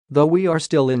Though we are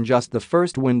still in just the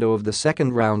first window of the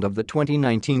second round of the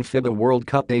 2019 FIBA World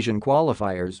Cup Asian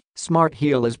qualifiers, SMART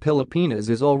Gilas Pilipinas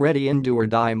is already in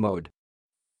do-or-die mode.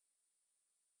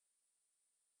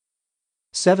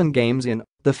 7 games in,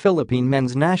 the Philippine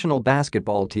men's national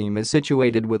basketball team is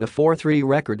situated with a 4-3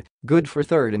 record, good for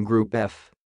third in Group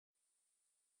F.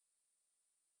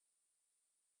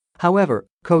 However,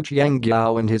 coach Yeng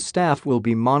Guiao and his staff will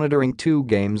be monitoring 2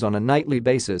 games on a nightly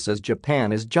basis as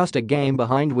Japan is just a game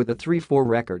behind with a 3-4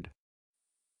 record.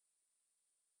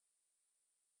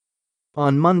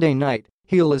 On Monday night,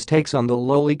 Gilas takes on the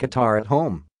lowly Qatar at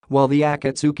home, while the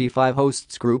Akatsuki Five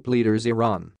hosts group leaders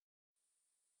Iran.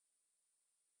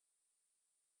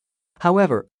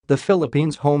 However, the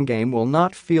Philippines' home game will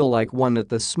not feel like one at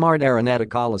the SMART Araneta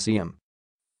Coliseum.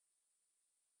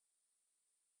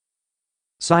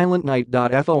 Silent Night.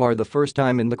 For the first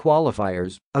time in the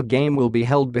qualifiers, a game will be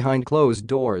held behind closed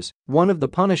doors, one of the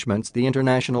punishments the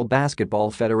International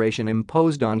Basketball Federation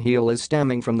imposed on Gilas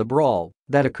stemming from the brawl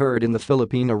that occurred in the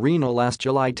Philippine Arena last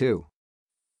July 2.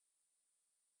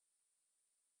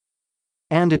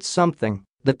 And it's something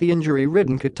that the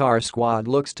injury-ridden Qatar squad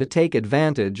looks to take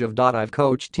advantage of. I've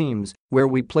coached teams where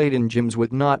we played in gyms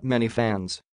with not many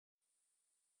fans.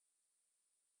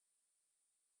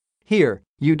 Here,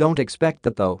 you don't expect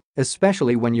that though,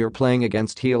 especially when you're playing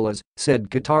against Gilas, said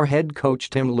Qatar head coach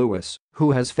Tim Lewis,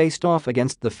 who has faced off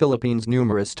against the Philippines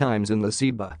numerous times in the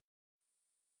FIBA.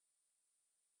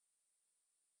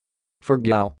 For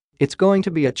Guiao, it's going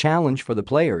to be a challenge for the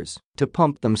players to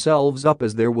pump themselves up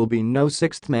as there will be no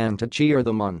sixth man to cheer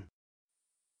them on.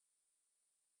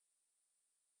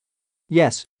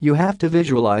 Yes, you have to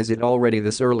visualize it already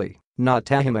this early, na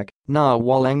tahimik, na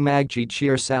walang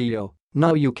magchi-cheer sa'yo.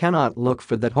 No, you cannot look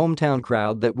for that hometown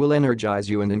crowd that will energize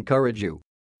you and encourage you.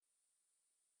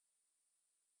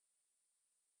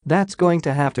 That's going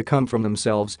to have to come from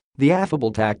themselves, the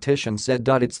affable tactician said.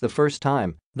 It's the first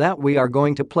time that we are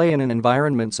going to play in an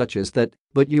environment such as that,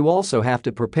 but you also have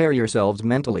to prepare yourselves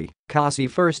mentally, kasi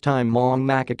first time mong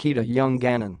makakita yung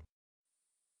ganon.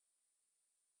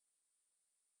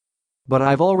 But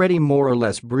I've already more or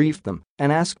less briefed them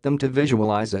and asked them to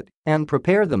visualize it and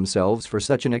prepare themselves for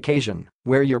such an occasion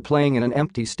where you're playing in an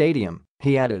empty stadium,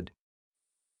 he added.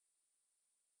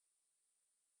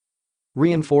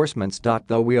 Reinforcements.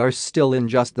 Though we are still in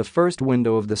just the first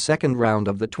window of the second round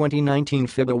of the 2019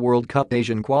 FIBA World Cup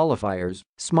Asian qualifiers,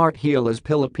 SMART Gilas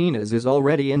Pilipinas is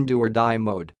already in do-or-die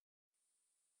mode.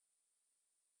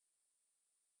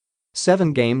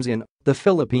 7 games in, the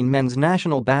Philippine men's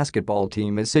national basketball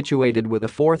team is situated with a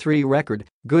 4-3 record,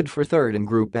 good for third in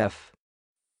Group F.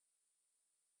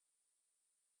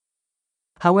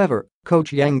 However,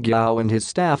 coach Yeng Guiao and his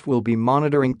staff will be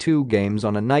monitoring 2 games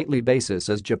on a nightly basis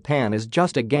as Japan is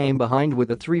just a game behind with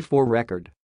a 3-4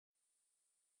 record.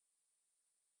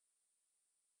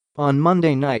 On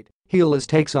Monday night, Gilas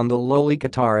takes on the lowly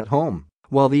Qatar at home,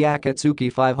 while the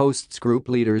Akatsuki Five hosts group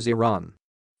leaders Iran.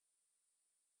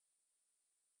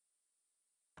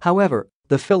 However,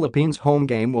 the Philippines' home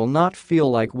game will not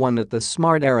feel like one at the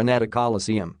SMART Araneta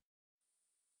Coliseum.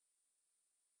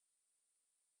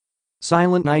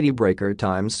 Silent Nighty Breaker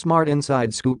Times SMART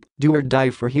Inside Scoop, do or die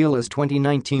for Gilas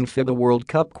 2019 FIBA World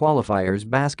Cup Qualifiers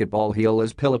Basketball.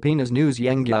 Gilas Pilipinas News.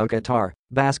 Yeng Guiao Qatar,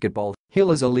 Basketball,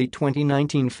 Gilas Elite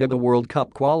 2019 FIBA World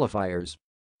Cup Qualifiers.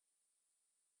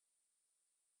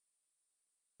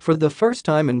 For the first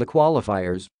time in the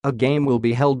qualifiers, a game will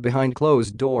be held behind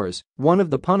closed doors, one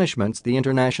of the punishments the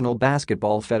International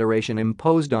Basketball Federation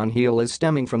imposed on Gilas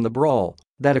stemming from the brawl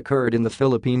that occurred in the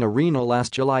Philippine Arena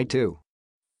last July 2.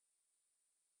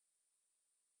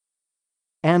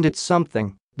 And it's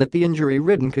something that the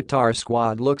injury-ridden Qatar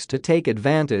squad looks to take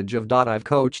advantage of. I've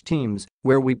coached teams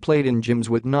where we played in gyms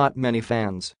with not many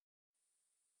fans.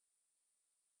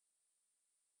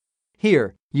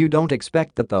 Here, you don't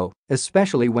expect that though,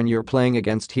 especially when you're playing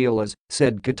against Gilas,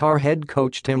 said Qatar head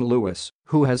coach Tim Lewis,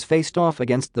 who has faced off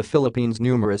against the Philippines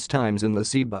numerous times in the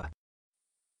FIBA.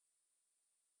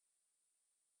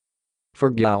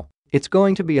 For Guiao, it's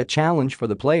going to be a challenge for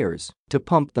the players to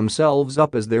pump themselves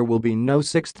up as there will be no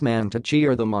sixth man to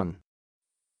cheer them on.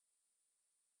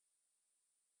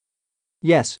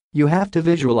 Yes, you have to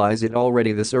visualize it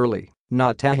already this early,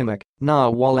 na tahimik, na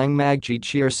walang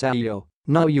magchi-cheer sa'yo.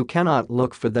 No, you cannot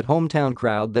look for that hometown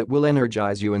crowd that will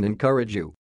energize you and encourage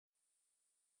you.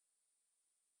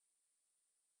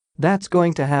 That's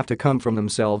going to have to come from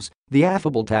themselves, the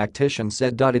affable tactician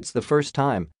said. It's the first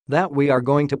time that we are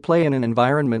going to play in an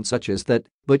environment such as that,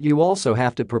 but you also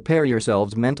have to prepare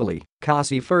yourselves mentally,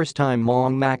 kasi first time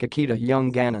mong makakita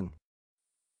yung ganon.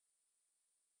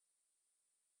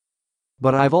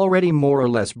 But I've already more or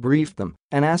less briefed them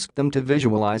and asked them to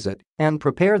visualize it and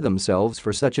prepare themselves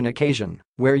for such an occasion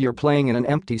where you're playing in an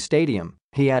empty stadium,"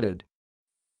 he added.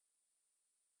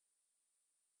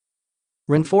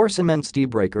 Reinforcements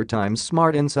Tiebreaker Times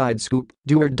Smart Inside Scoop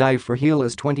Do or Die for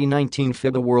Gilas 2019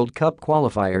 FIBA World Cup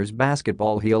Qualifiers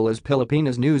Basketball Gilas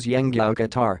Pilipinas News Yeng Guiao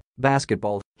Qatar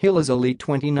Basketball Gilas Elite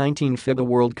 2019 FIBA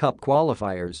World Cup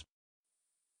Qualifiers.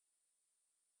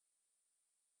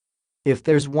 If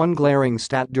there's one glaring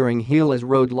stat during Gilas'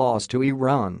 road loss to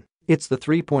Iran, it's the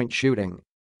three-point shooting.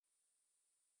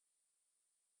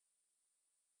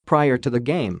 Prior to the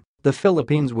game, the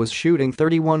Philippines was shooting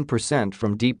 31%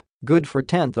 from deep, good for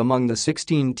 10th among the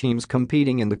 16 teams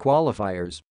competing in the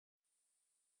qualifiers.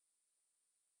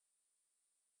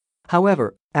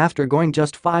 However, after going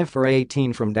just 5 for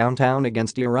 18 from downtown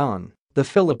against Iran, the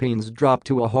Philippines dropped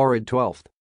to a horrid 12th.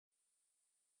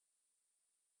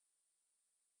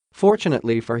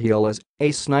 Fortunately for Gilas,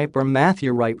 ace sniper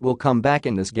Matthew Wright will come back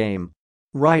in this game.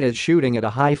 Wright is shooting at a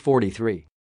high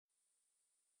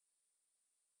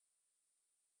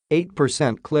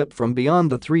 43.8% clip from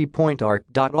beyond the three-point arc.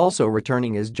 Also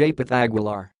returning is Japeth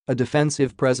Aguilar, a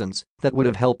defensive presence that would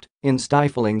have helped in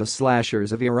stifling the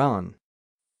slashers of Iran.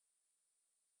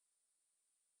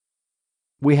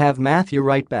 We have Matthew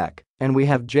Wright back, and we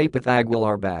have Japeth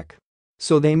Aguilar back.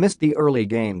 So they missed the early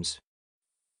games.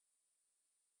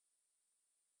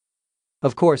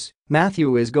 Of course,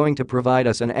 Matthew is going to provide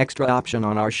us an extra option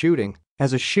on our shooting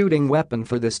as a shooting weapon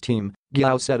for this team,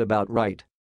 Guiao said about Wright.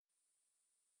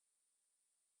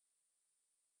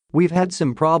 We've had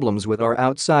some problems with our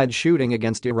outside shooting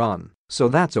against Iran, so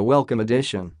that's a welcome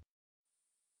addition.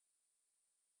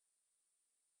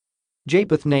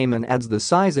 Japeth Naiman adds the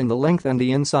size and the length and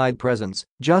the inside presence,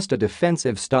 just a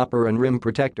defensive stopper and rim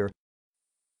protector.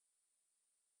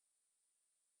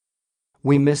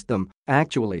 We missed them,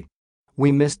 actually.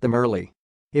 We missed them early.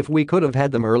 If we could have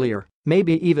had them earlier,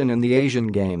 maybe even in the Asian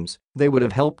Games, they would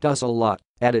have helped us a lot,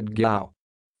 added Guiao.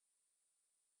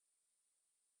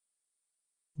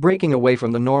 Breaking away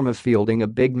from the norm of fielding a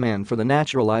big man for the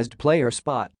naturalized player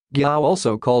spot, Guiao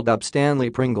also called up Stanley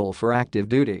Pringle for active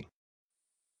duty.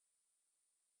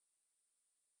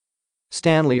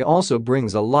 Stanley also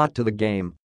brings a lot to the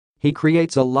game. He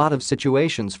creates a lot of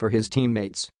situations for his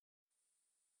teammates.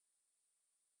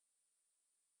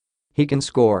 He can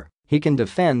score, he can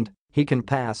defend, he can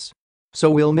pass. So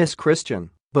we'll miss Christian,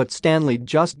 but Stanley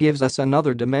just gives us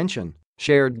another dimension,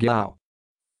 shared Guiao.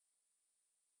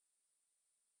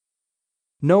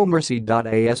 No Mercy.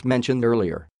 As mentioned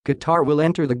earlier, Qatar will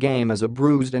enter the game as a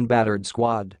bruised and battered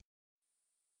squad.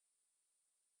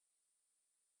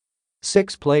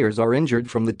 6 players are injured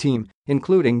from the team,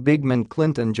 including big men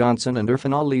Clinton Johnson and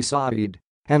Irfan Ali Saeed,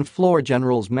 and floor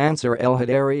generals Mansour El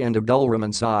Hadari and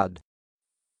Abdulrahman Saad.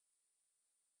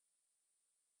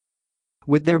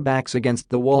 With their backs against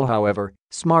the wall, however,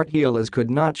 Smart Gilas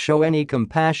could not show any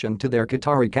compassion to their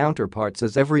Qatari counterparts,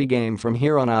 as every game from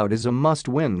here on out is a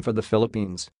must-win for the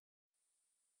Philippines.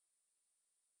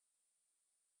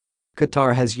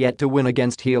 Qatar has yet to win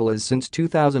against Gilas since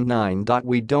 2009.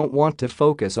 We don't want to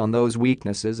focus on those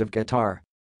weaknesses of Qatar.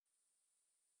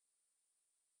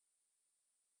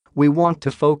 We want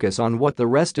to focus on what the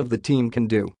rest of the team can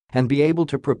do and be able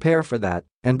to prepare for that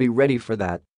and be ready for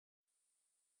that.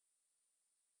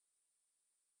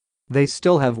 They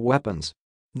still have weapons.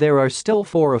 There are still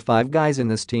 4 or 5 guys in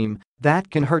this team that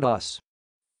can hurt us.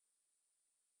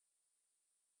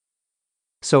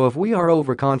 So if we are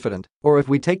overconfident, or if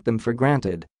we take them for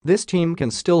granted, this team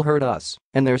can still hurt us,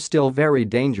 and they're still very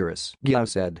dangerous, Guiao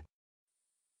said.